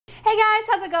Hey guys,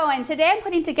 how's it going? Today I'm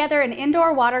putting together an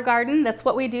indoor water garden. That's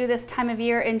what we do this time of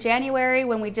year in January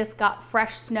when we just got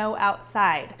fresh snow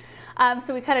outside.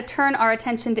 So we kind of turn our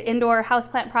attention to indoor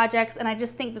houseplant projects, and I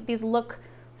just think that these look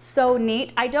so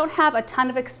neat. I don't have a ton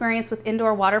of experience with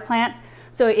indoor water plants,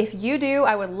 so if you do,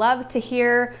 I would love to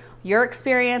hear your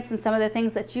experience and some of the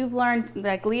things that you've learned.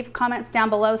 Like, leave comments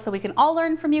down below so we can all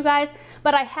learn from you guys.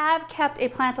 But I have kept a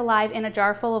plant alive in a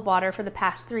jar full of water for the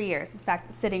past 3 years. In fact,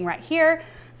 it's sitting right here.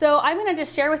 So I'm gonna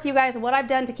just share with you guys what I've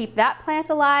done to keep that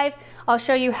plant alive. I'll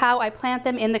show you how I plant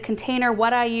them in the container,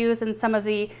 what I use, and some of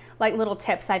the little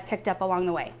tips I've picked up along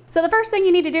the way. So the first thing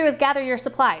you need to do is gather your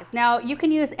supplies. Now, you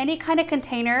can use any kind of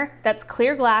container that's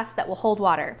clear glass that will hold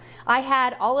water. I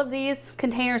had all of these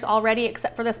containers already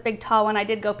except for this big tall one. I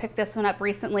did go pick this one up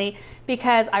recently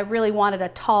because I really wanted a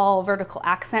tall vertical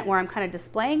accent where I'm kind of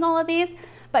displaying all of these.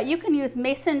 But you can use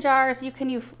mason jars, you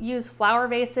can use flower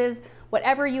vases,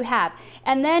 whatever you have.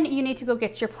 And then you need to go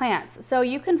get your plants. So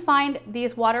you can find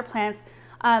these water plants.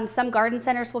 Some garden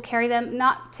centers will carry them,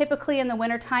 not typically in the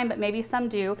winter time, but maybe some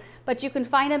do. But you can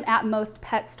find them at most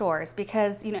pet stores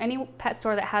because, you know, any pet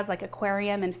store that has like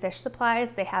aquarium and fish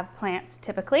supplies, they have plants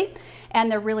typically,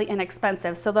 and they're really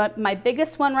inexpensive. So my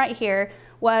biggest one right here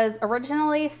was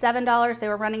originally $7. They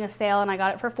were running a sale and I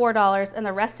got it for $4, and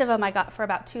the rest of them I got for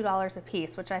about $2 a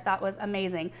piece, which I thought was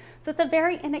amazing. So it's a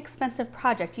very inexpensive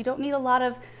project. You don't need a lot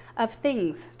of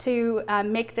things to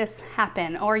make this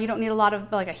happen, or you don't need a lot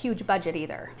of a huge budget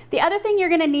either. The other thing you're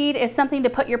gonna need is something to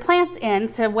put your plants in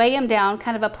to weigh them down,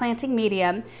 kind of a planting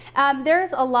medium.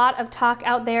 There's a lot of talk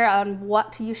out there on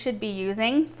what you should be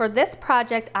using. For this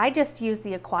project, I just used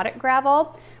the aquatic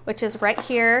gravel, which is right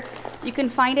here. You can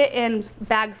find it in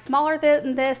bags smaller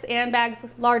than this and bags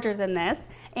larger than this,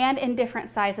 and in different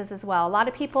sizes as well. A lot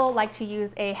of people like to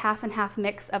use a half and half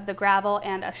mix of the gravel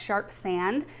and a sharp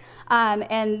sand.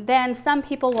 And then some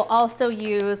people will also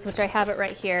use, which I have it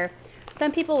right here,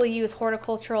 some people will use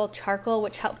horticultural charcoal,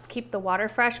 which helps keep the water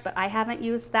fresh, but I haven't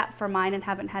used that for mine and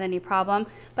haven't had any problem,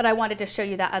 but I wanted to show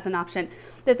you that as an option.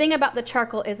 The thing about the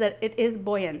charcoal is that it is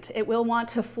buoyant. It will want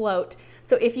to float.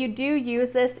 So if you do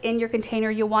use this in your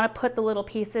container, you'll want to put the little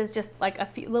pieces, just like a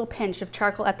little pinch of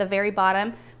charcoal at the very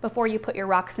bottom before you put your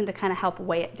rocks in to kind of help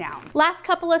weigh it down. Last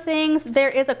couple of things, there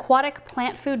is aquatic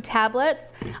plant food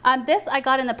tablets. This I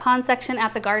got in the pond section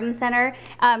at the garden center.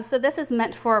 So this is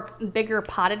meant for bigger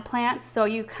potted plants. So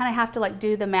you kind of have to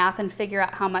do the math and figure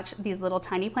out how much these little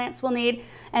tiny plants will need.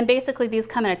 And basically these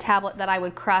come in a tablet that I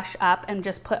would crush up and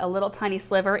just put a little tiny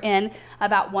sliver in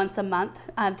about once a month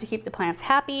to keep the plants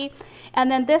happy. And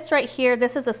then this right here,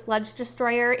 this is a sludge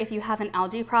destroyer if you have an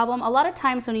algae problem. A lot of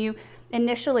times when you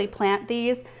initially plant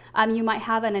these, you might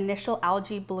have an initial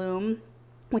algae bloom,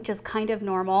 which is kind of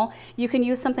normal. You can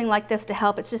use something like this to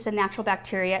help. It's just a natural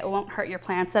bacteria. It won't hurt your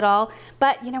plants at all.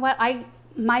 But you know what?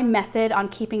 My method on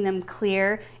keeping them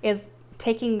clear is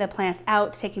taking the plants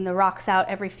out, taking the rocks out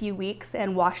every few weeks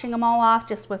and washing them all off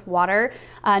just with water,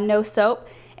 no soap.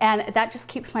 And that just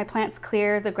keeps my plants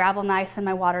clear, the gravel nice, and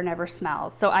my water never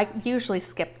smells. So I usually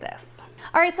skip this.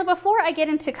 All right, so before I get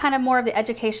into kind of more of the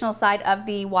educational side of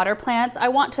the water plants, I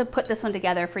want to put this one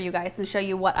together for you guys and show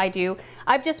you what I do.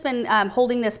 I've just been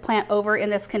holding this plant over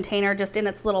in this container, just in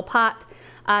its little pot.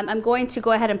 I'm going to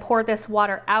go ahead and pour this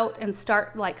water out and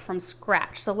start from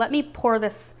scratch. So let me pour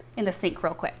this in the sink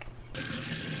real quick.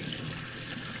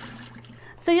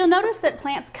 So you'll notice that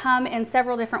plants come in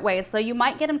several different ways. So you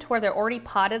might get them to where they're already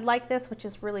potted like this, which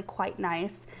is really quite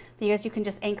nice because you can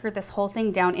just anchor this whole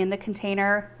thing down in the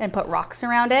container and put rocks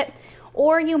around it.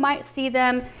 Or you might see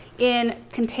them in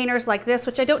containers like this,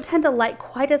 which I don't tend to like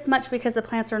quite as much because the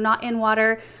plants are not in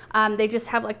water. They just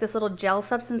have this little gel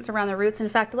substance around the roots. In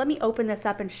fact, let me open this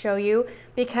up and show you,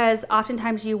 because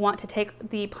oftentimes you want to take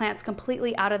the plants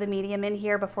completely out of the medium in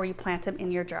here before you plant them in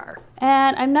your jar.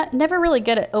 And I'm never really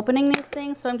good at opening these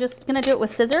things, so I'm just gonna do it with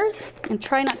scissors and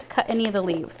try not to cut any of the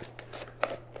leaves.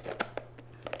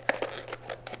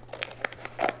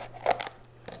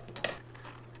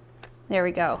 There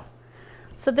we go.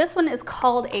 So this one is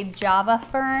called a Java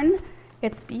fern.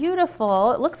 It's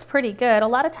beautiful. It looks pretty good. A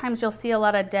lot of times you'll see a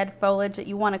lot of dead foliage that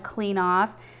you want to clean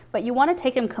off, but you want to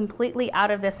take them completely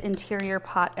out of this interior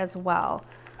pot as well.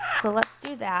 So let's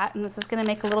do that, and this is going to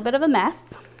make a little bit of a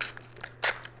mess.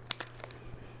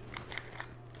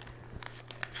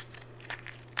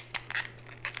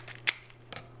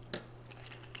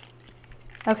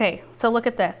 Okay, so look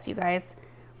at this, you guys.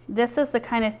 This is the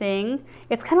kind of thing,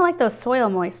 it's kind of like those soil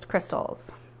moist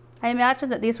crystals. I imagine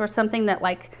that these were something that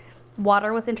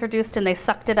water was introduced and they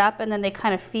sucked it up, and then they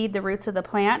kind of feed the roots of the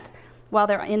plant while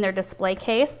they're in their display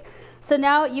case. So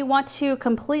now you want to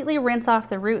completely rinse off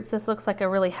the roots. This looks like a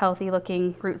really healthy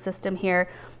looking root system here.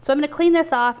 So I'm going to clean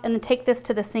this off and then take this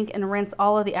to the sink and rinse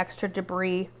all of the extra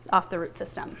debris off the root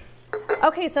system.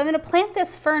 Okay, so I'm going to plant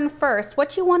this fern first.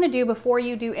 What you want to do before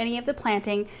you do any of the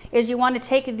planting is you want to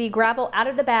take the gravel out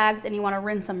of the bags and you want to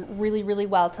rinse them really, really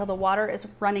well till the water is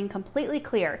running completely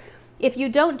clear. If you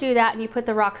don't do that and you put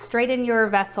the rock straight in your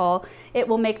vessel, it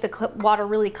will make the water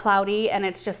really cloudy and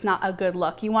it's just not a good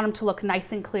look. You want them to look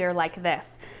nice and clear like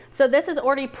this. So this is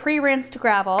already pre-rinsed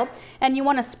gravel and you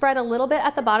want to spread a little bit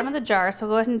at the bottom of the jar, so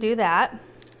go ahead and do that.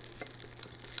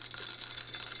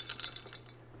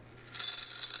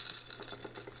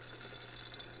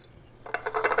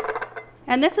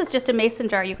 And this is just a mason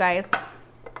jar, you guys.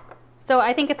 So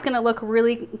I think it's gonna look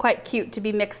really quite cute to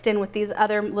be mixed in with these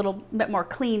other little bit more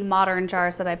clean modern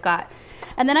jars that I've got.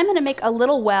 And then I'm gonna make a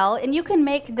little well, and you can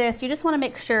make this, you just wanna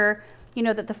make sure you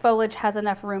know that the foliage has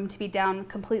enough room to be down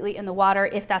completely in the water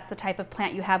if that's the type of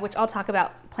plant you have, which I'll talk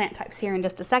about plant types here in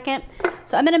just a second.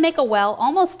 So I'm gonna make a well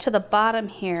almost to the bottom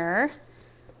here,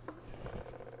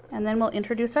 and then we'll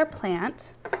introduce our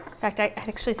plant. In fact, I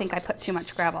actually think I put too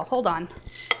much gravel. Hold on.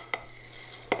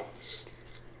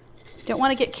 Don't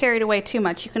want to get carried away too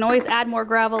much. You can always add more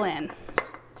gravel in.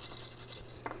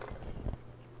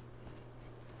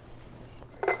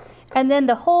 And then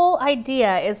the whole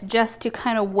idea is just to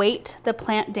kind of weight the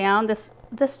plant down.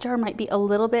 This jar might be a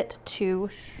little bit too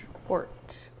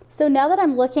short. So now that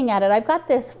I'm looking at it, I've got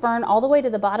this fern all the way to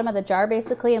the bottom of the jar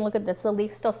basically, and look at this, the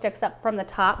leaf still sticks up from the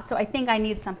top, so I think I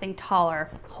need something taller.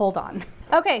 Hold on.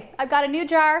 Okay, I've got a new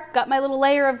jar, got my little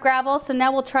layer of gravel, so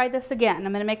now we'll try this again.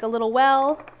 I'm gonna make a little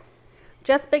well,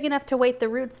 just big enough to weight the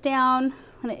roots down.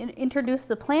 I'm going to introduce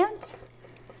the plant.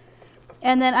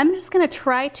 And then I'm just going to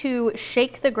try to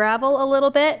shake the gravel a little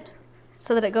bit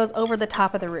so that it goes over the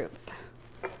top of the roots.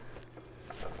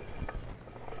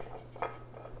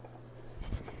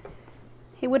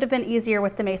 It would have been easier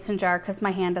with the mason jar because my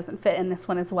hand doesn't fit in this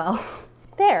one as well.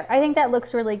 There, I think that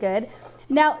looks really good.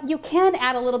 Now you can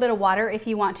add a little bit of water if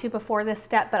you want to before this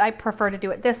step, but I prefer to do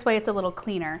it this way. It's a little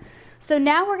cleaner. So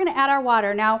now we're gonna add our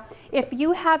water. Now, if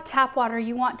you have tap water,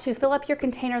 you want to fill up your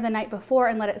container the night before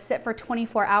and let it sit for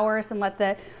 24 hours and let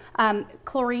the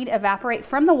chlorine evaporate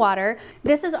from the water.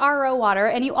 This is RO water,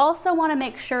 and you also wanna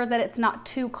make sure that it's not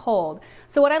too cold.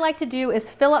 So what I like to do is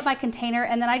fill up my container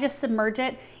and then I just submerge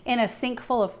it in a sink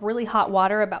full of really hot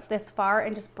water about this far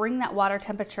and just bring that water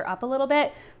temperature up a little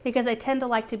bit because I tend to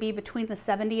like to be between the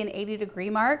 70 and 80 degree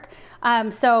mark.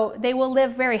 So they will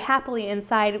live very happily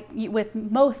inside with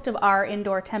most of our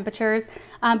indoor temperatures,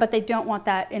 but they don't want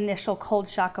that initial cold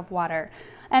shock of water.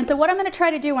 And so what I'm gonna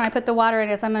try to do when I put the water in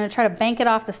is I'm gonna try to bank it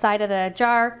off the side of the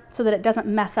jar so that it doesn't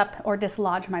mess up or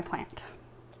dislodge my plant.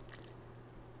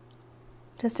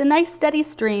 Just a nice steady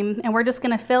stream, and we're just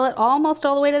gonna fill it almost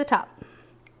all the way to the top.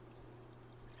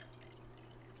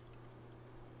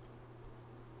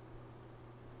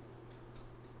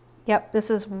 Yep, this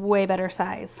is way better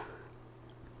size.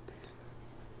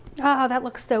 Oh, that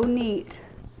looks so neat.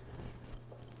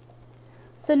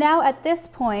 So now at this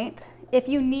point, if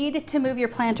you need to move your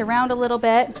plant around a little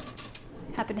bit,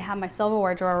 I happen to have my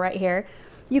silverware drawer right here,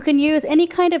 you can use any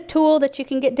kind of tool that you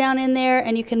can get down in there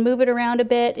and you can move it around a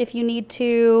bit if you need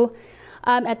to.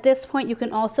 At this point, you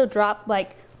can also drop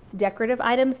like decorative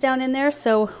items down in there.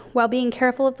 So while being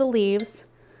careful of the leaves,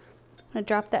 I'm gonna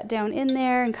drop that down in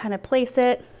there and kind of place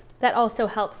it. That also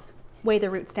helps weigh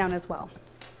the roots down as well.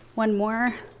 One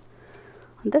more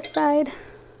on this side.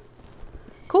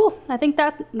 Cool, I think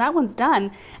that one's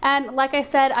done. And like I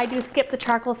said, I do skip the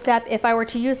charcoal step. If I were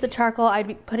to use the charcoal, I'd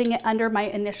be putting it under my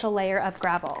initial layer of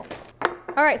gravel.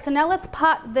 All right, so now let's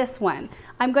pot this one.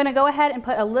 I'm gonna go ahead and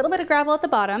put a little bit of gravel at the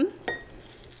bottom.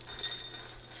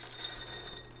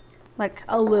 Like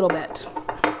a little bit.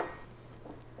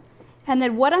 And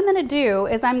then what I'm gonna do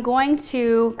is I'm going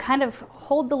to kind of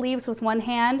hold the leaves with one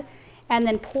hand and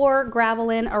then pour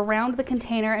gravel in around the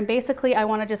container, and basically I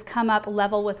wanna just come up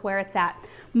level with where it's at.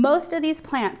 Most of these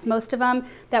plants, most of them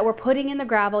that we're putting in the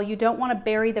gravel, you don't wanna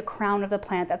bury the crown of the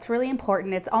plant. That's really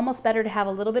important. It's almost better to have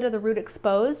a little bit of the root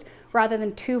exposed rather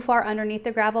than too far underneath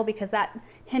the gravel because that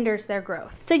hinders their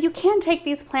growth. So you can take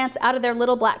these plants out of their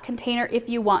little black container if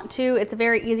you want to. It's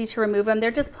very easy to remove them.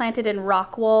 They're just planted in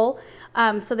rock wool.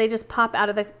 So they just pop out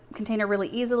of the container really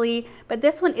easily, but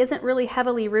this one isn't really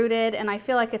heavily rooted, and I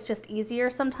feel like it's just easier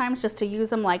sometimes just to use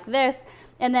them like this,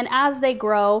 and then as they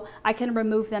grow I can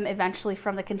remove them eventually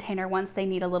from the container once they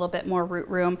need a little bit more root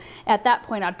room. At that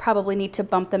point I'd probably need to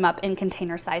bump them up in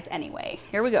container size anyway.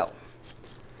 Here we go.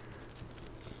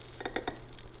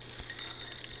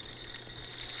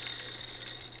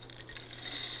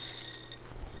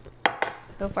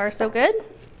 So So far, so good.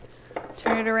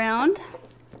 Turn it around.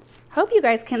 Hope you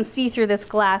guys can see through this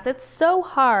glass. It's so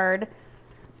hard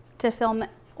to film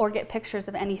or get pictures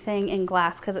of anything in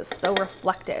glass because it's so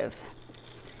reflective.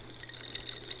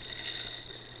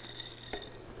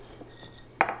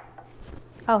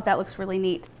 Oh, that looks really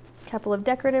neat. A couple of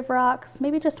decorative rocks,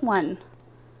 maybe just one.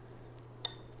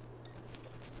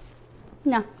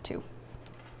 No, two.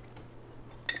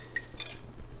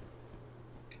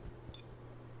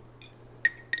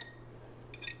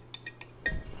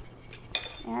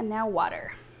 And now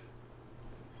water.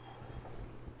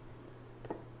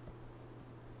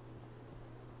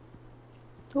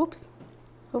 Oops,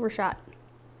 overshot.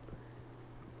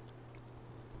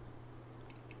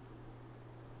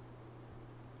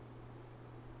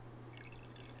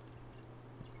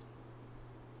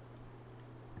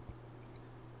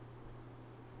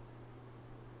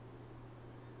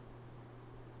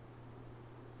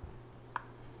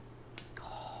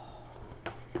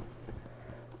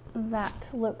 That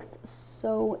looks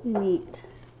so neat.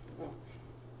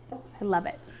 I love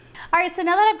it. All right, so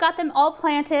now that I've got them all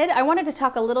planted, I wanted to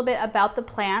talk a little bit about the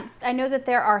plants. I know that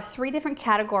there are 3 different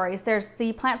categories. There's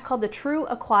the plants called the true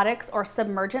aquatics or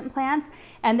submergent plants,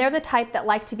 and they're the type that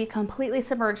like to be completely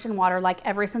submerged in water, like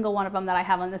every single one of them that I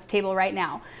have on this table right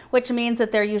now, which means that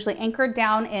they're usually anchored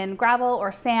down in gravel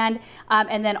or sand,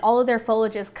 and then all of their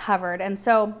foliage is covered. And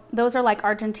so those are like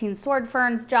Argentine sword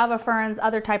ferns, Java ferns,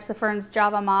 other types of ferns,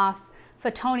 Java moss,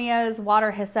 Phottonias,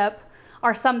 water hyssop,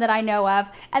 are some that I know of.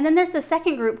 And then there's the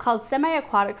second group called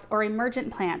semi-aquatics or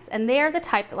emergent plants, and they are the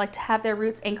type that like to have their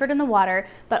roots anchored in the water,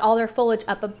 but all their foliage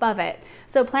up above it.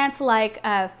 So plants like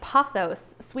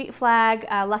pothos, sweet flag,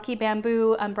 lucky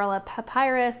bamboo, umbrella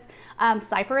papyrus,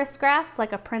 cypress grass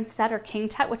like a prince tut or king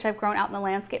tut, which I've grown out in the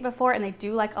landscape before, and they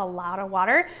do like a lot of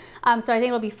water. So I think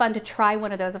it'll be fun to try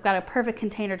one of those. I've got a perfect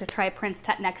container to try prince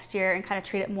tut next year and kind of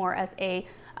treat it more as a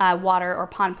water or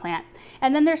pond plant.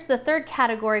 And then there's the third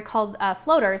category called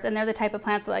floaters, and they're the type of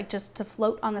plants that like just to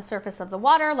float on the surface of the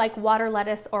water, like water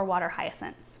lettuce or water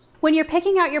hyacinths. When you're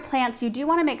picking out your plants, you do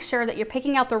want to make sure that you're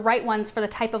picking out the right ones for the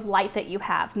type of light that you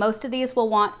have. Most of these will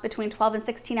want between 12 and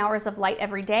 16 hours of light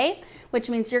every day, which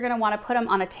means you're going to want to put them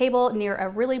on a table near a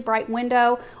really bright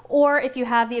window, or if you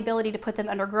have the ability to put them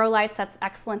under grow lights, that's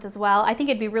excellent as well. I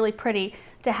think it'd be really pretty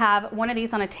to have one of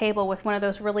these on a table with one of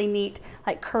those really neat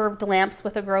like curved lamps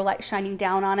with a grow light shining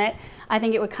down on it. I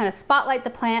think it would kind of spotlight the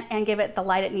plant and give it the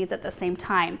light it needs at the same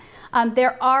time.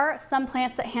 There are some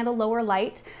plants that handle lower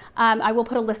light. I will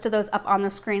put a list of those up on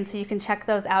the screen so you can check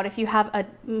those out. If you have a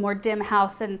more dim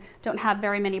house and don't have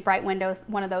very many bright windows,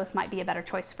 one of those might be a better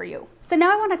choice for you. So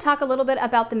now I want to talk a little bit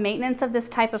about the maintenance of this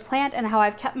type of plant and how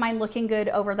I've kept mine looking good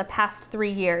over the past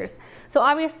 3 years. So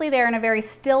obviously they're in a very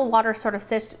still water sort of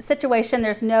situation.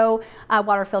 There's no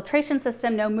water filtration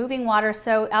system, no moving water,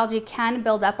 so algae can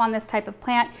build up on this type of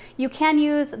plant. You can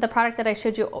use the product that I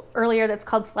showed you earlier that's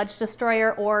called Sludge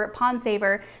Destroyer or Pond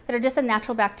Saver that are just a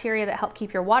natural bacteria that help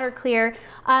keep your water clear.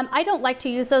 I don't like to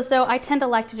use those though. I tend to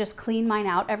like to just clean mine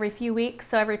out every few weeks.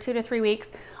 So every 2 to 3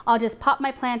 weeks, I'll just pop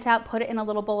my plant out, put it in a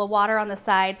little bowl of water on the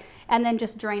side, and then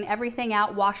just drain everything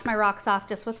out, wash my rocks off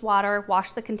just with water,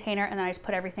 wash the container, and then I just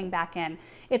put everything back in.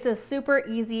 It's a super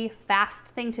easy, fast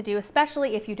thing to do,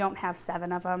 especially if you don't have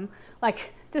 7 of them.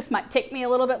 Like this might take me a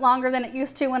little bit longer than it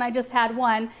used to when I just had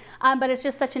one, but it's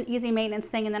just such an easy maintenance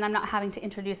thing, and then I'm not having to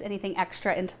introduce anything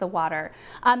extra into the water.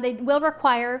 They will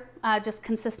require just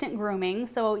consistent grooming,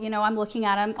 so you know I'm looking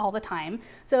at them all the time.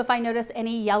 So if I notice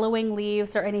any yellowing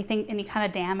leaves or anything, any kind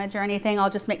of damage or anything, I'll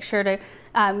just make sure to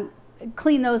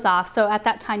clean those off. So at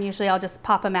that time, usually I'll just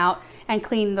pop them out and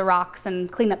clean the rocks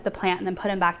and clean up the plant and then put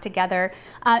them back together.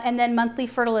 And then monthly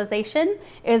fertilization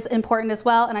is important as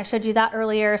well. And I showed you that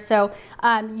earlier. So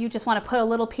you just want to put a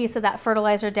little piece of that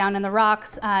fertilizer down in the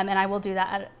rocks. And I will do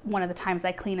that at one of the times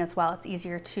I clean as well. It's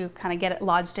easier to kind of get it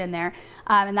lodged in there.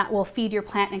 And that will feed your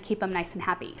plant and keep them nice and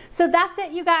happy. So that's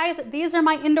it, you guys. These are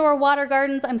my indoor water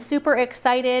gardens. I'm super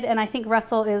excited. And I think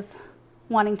Russell is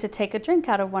wanting to take a drink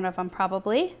out of one of them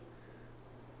probably.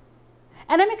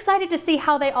 And I'm excited to see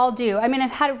how they all do. I mean,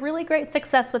 I've had really great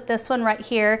success with this one right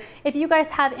here. If you guys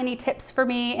have any tips for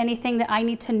me, anything that I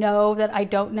need to know that I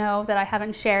don't know, that I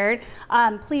haven't shared,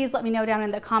 please let me know down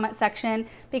in the comment section,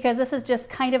 because this is just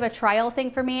kind of a trial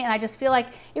thing for me. And I just feel like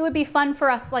it would be fun for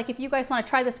us. Like if you guys want to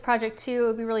try this project too, it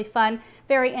would be really fun,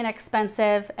 very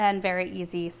inexpensive and very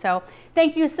easy. So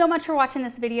thank you so much for watching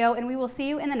this video, and we will see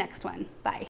you in the next one. Bye.